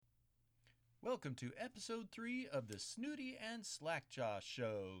Welcome to episode 3 of the Snooty and Slackjaw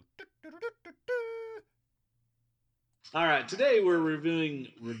Show. All right, today we're reviewing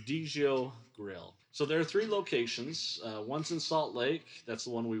Rodizio Grill. So there are three locations. One's in Salt Lake, that's the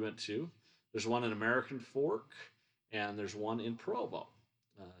one we went to. There's one in American Fork, and there's one in Provo.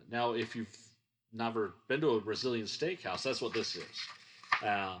 Now, if you've never been to a Brazilian steakhouse, that's what this is.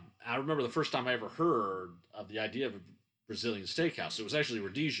 I remember the first time I ever heard of the idea of a Brazilian steakhouse. It was actually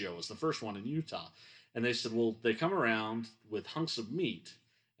Rodizio. It was the first one in Utah. And they said, well, they come around with hunks of meat,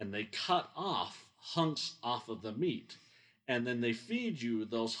 and they cut off hunks off of the meat. And then they feed you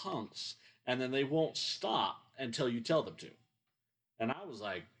those hunks, and then they won't stop until you tell them to. And I was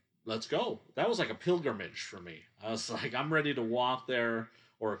like, let's go. That was like a pilgrimage for me. I was like, I'm ready to walk there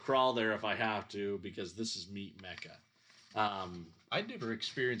or crawl there if I have to, because this is meat mecca. I'd never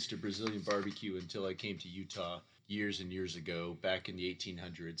experienced a Brazilian barbecue until I came to Utah years and years ago, back in the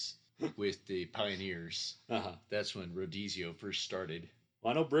 1800s, with the pioneers. Uh-huh. That's when Rodizio first started.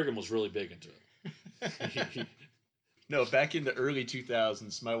 Well, I know Brigham was really big into it. No, back in the early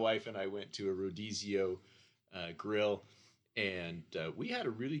 2000s, my wife and I went to a Rodizio grill, and we had a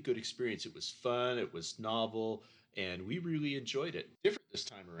really good experience. It was fun, it was novel, and we really enjoyed it. Different this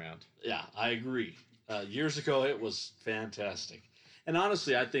time around. Yeah, I agree. Years ago, it was fantastic. And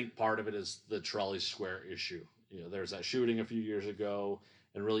honestly, I think part of it is the Trolley Square issue. You know, there's that shooting a few years ago,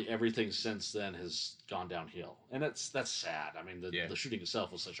 and really everything since then has gone downhill. And that's sad. I mean, the shooting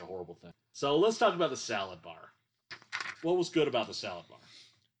itself was such a horrible thing. So let's talk about the salad bar. What was good about the salad bar?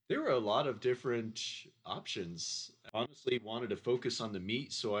 There were a lot of different options. I honestly wanted to focus on the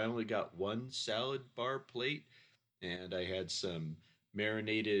meat, so I only got one salad bar plate, and I had some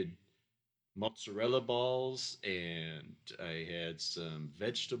marinated mozzarella balls, and I had some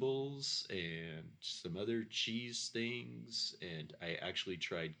vegetables and some other cheese things, and I actually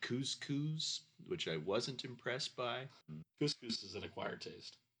tried couscous, which I wasn't impressed by. Couscous is an acquired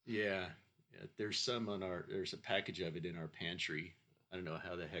taste. Yeah, there's a package of it in our pantry. I don't know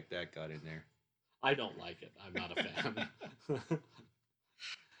how the heck that got in there. I don't like it. I'm not a fan.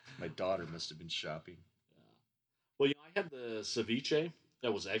 My daughter must have been shopping. Yeah. Well, I had the ceviche.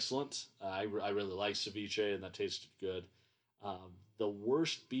 That was excellent. I really like ceviche, and that tasted good. The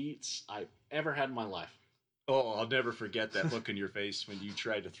worst beets I've ever had in my life. Oh, I'll never forget that look in your face when you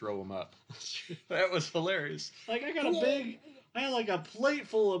tried to throw them up. That was hilarious. Like, I had like a plate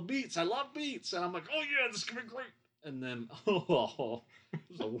full of beets. I love beets. And I'm like, oh yeah, this is going to be great. And then, it was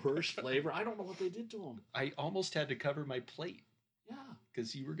the worst flavor. I don't know what they did to them. I almost had to cover my plate. Yeah.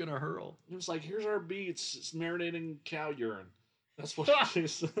 Because you were going to hurl. It was like, here's our beets. It's marinating cow urine. That's what it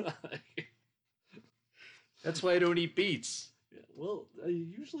tastes like. That's why I don't eat beets. Yeah, well,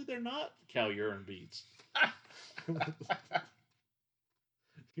 usually they're not cow urine beets.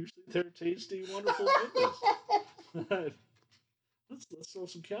 Usually they're tasty, wonderful goodness. Let's throw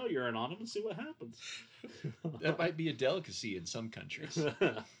some cow urine on them and see what happens. That might be a delicacy in some countries.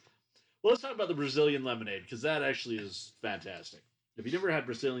 Well, let's talk about the Brazilian lemonade, because that actually is fantastic. If you never had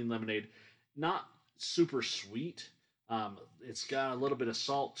Brazilian lemonade, not super sweet. It's got a little bit of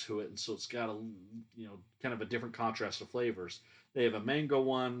salt to it, and so it's got kind of a different contrast of flavors. They have a mango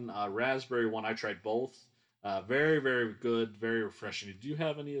one, a raspberry one. I tried both. Very, very good, very refreshing. Did you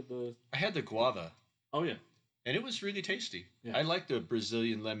have any of the? I had the guava. Oh yeah, and it was really tasty. Yeah. I like the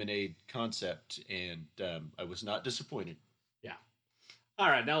Brazilian lemonade concept, and I was not disappointed. Yeah. All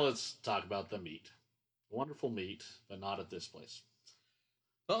right, now let's talk about the meat. Wonderful meat, but not at this place.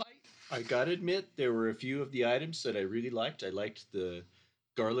 Well, I gotta admit, there were a few of the items that I really liked. I liked the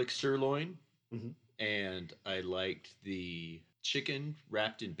garlic sirloin, and I liked the chicken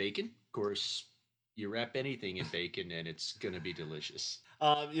wrapped in bacon. Of course, you wrap anything in bacon, and it's gonna be delicious.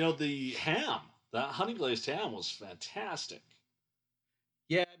 The ham, that honey glazed ham was fantastic.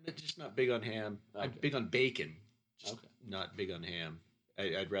 Yeah, I'm just not big on ham. Okay. I'm big on bacon, just not big on ham.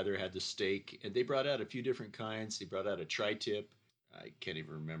 I'd rather have the steak, and they brought out a few different kinds. They brought out a tri-tip. I can't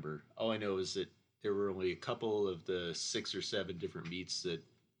even remember. All I know is that there were only a couple of the 6 or 7 different meats that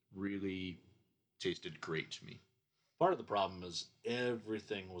really tasted great to me. Part of the problem is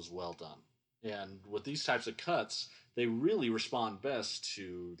everything was well done. And with these types of cuts, they really respond best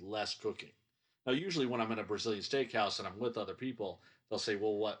to less cooking. Now, usually when I'm in a Brazilian steakhouse and I'm with other people, they'll say,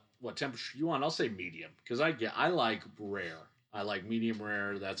 well, what temperature you want? I'll say medium, because I like rare. I like medium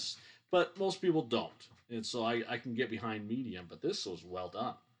rare. But most people don't. And so I can get behind medium, but this was well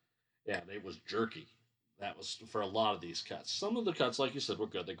done. Yeah, it was jerky. That was for a lot of these cuts. Some of the cuts, like you said, were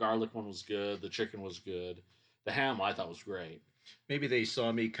good. The garlic one was good. The chicken was good. The ham I thought was great. Maybe they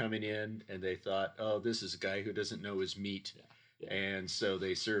saw me coming in and they thought, oh, this is a guy who doesn't know his meat. Yeah. And so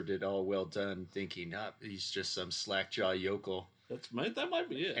they served it all well done, thinking, he's just some slackjaw yokel. That might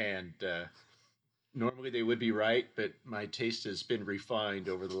be it. And normally they would be right, but my taste has been refined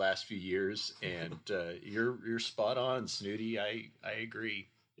over the last few years. And you're spot on, Snooty. I agree.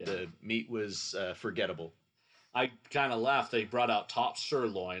 Yeah. The meat was forgettable. I kind of laughed. They brought out top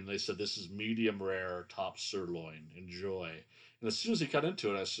sirloin. They said, this is medium rare top sirloin. Enjoy. And as soon as he cut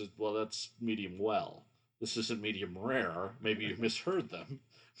into it, I said, well, that's medium well. This isn't medium rare. Maybe you misheard them.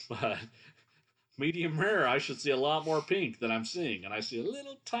 But medium rare, I should see a lot more pink than I'm seeing. And I see a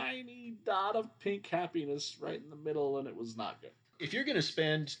little tiny dot of pink happiness right in the middle, and it was not good. If you're going to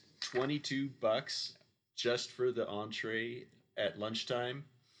spend $22 just for the entree at lunchtime,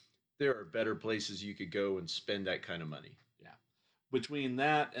 there are better places you could go and spend that kind of money. Yeah. Between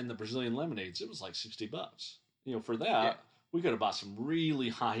that and the Brazilian lemonades, it was like $60. For that, we could have bought some really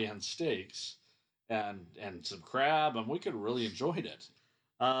high-end steaks and some crab, and we could have really enjoyed it.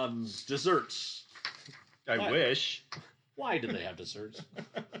 Desserts. I wish. Why did they have desserts?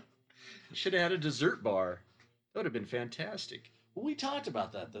 Should have had a dessert bar. That would have been fantastic. Well, we talked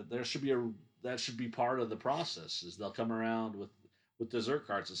about that there should be that should be part of the process. Is they'll come around with dessert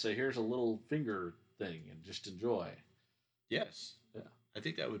carts and say, here's a little finger thing and just enjoy. Yes. Yeah. I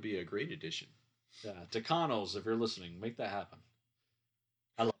think that would be a great addition. Yeah. Tucanos, if you're listening, make that happen.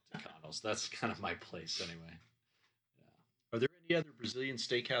 I love Tucanos. That's kind of my place anyway. Yeah. Are there any other Brazilian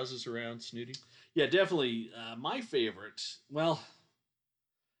steakhouses around, Snooty? Yeah, definitely. My favorite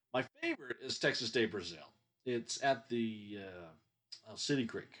is Texas Day Brazil. It's at the City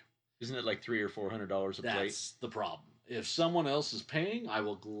Creek. Isn't it like $300 or $400 a plate? That's the problem. If someone else is paying, I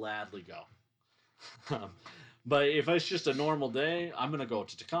will gladly go. But if it's just a normal day, I'm going to go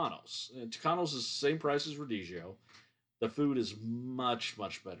to Tucanos. Tucanos is the same price as Rodizio. The food is much,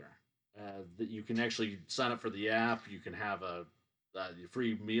 much better. You can actually sign up for the app. You can have a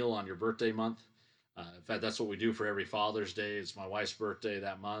free meal on your birthday month. In fact, that's what we do for every Father's Day. It's my wife's birthday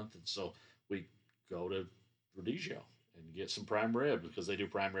that month. And so we go to Rodizio and get some prime rib because they do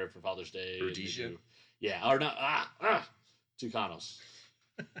prime rib for Father's Day. Rodizio? Yeah, or not. Tucanos.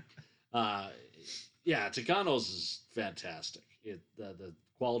 Tucanos is fantastic. The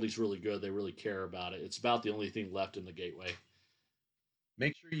quality's really good. They really care about it. It's about the only thing left in the Gateway.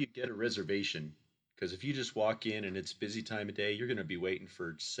 Make sure you get a reservation, because if you just walk in and it's busy time of day, you're going to be waiting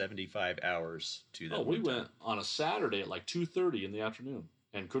for 75 hours to that. We went on a Saturday at like 2:30 in the afternoon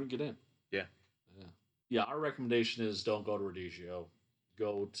and couldn't get in. Yeah. Yeah, our recommendation is don't go to Rodizio.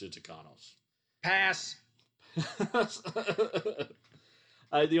 Go to Tucanos. Pass.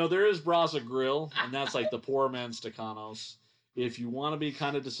 There is Brasa Grill, and that's like the poor man's Tucanos. If you want to be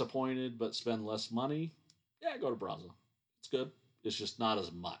kind of disappointed but spend less money, go to Brasa. It's good. It's just not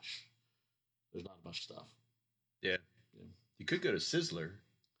as much. There's not as much stuff. Yeah. You could go to Sizzler.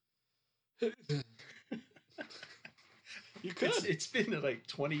 You could. It's been like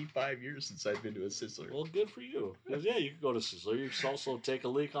 25 years since I've been to a Sizzler. Well, good for you. Because, you could go to Sizzler. You could also take a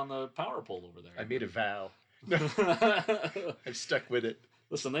leak on the power pole over there. I made a vow. I've stuck with it.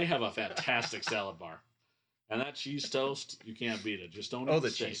 Listen, they have a fantastic salad bar. And that cheese toast, you can't beat it. Just don't eat the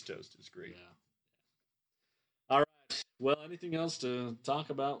cheese toast is great. Yeah. All right. Well, anything else to talk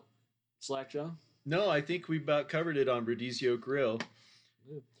about, Slackjaw? No, I think we about covered it on Rodizio Grill.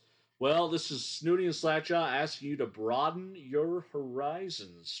 Well, this is Snooty and Slackjaw asking you to broaden your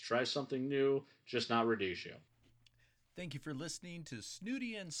horizons. Try something new, just not Rodizio. Thank you for listening to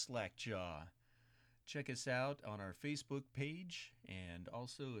Snooty and Slackjaw. Check us out on our Facebook page, and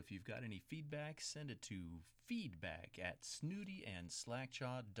also if you've got any feedback, send it to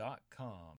feedback@snootyandslackjaw.com.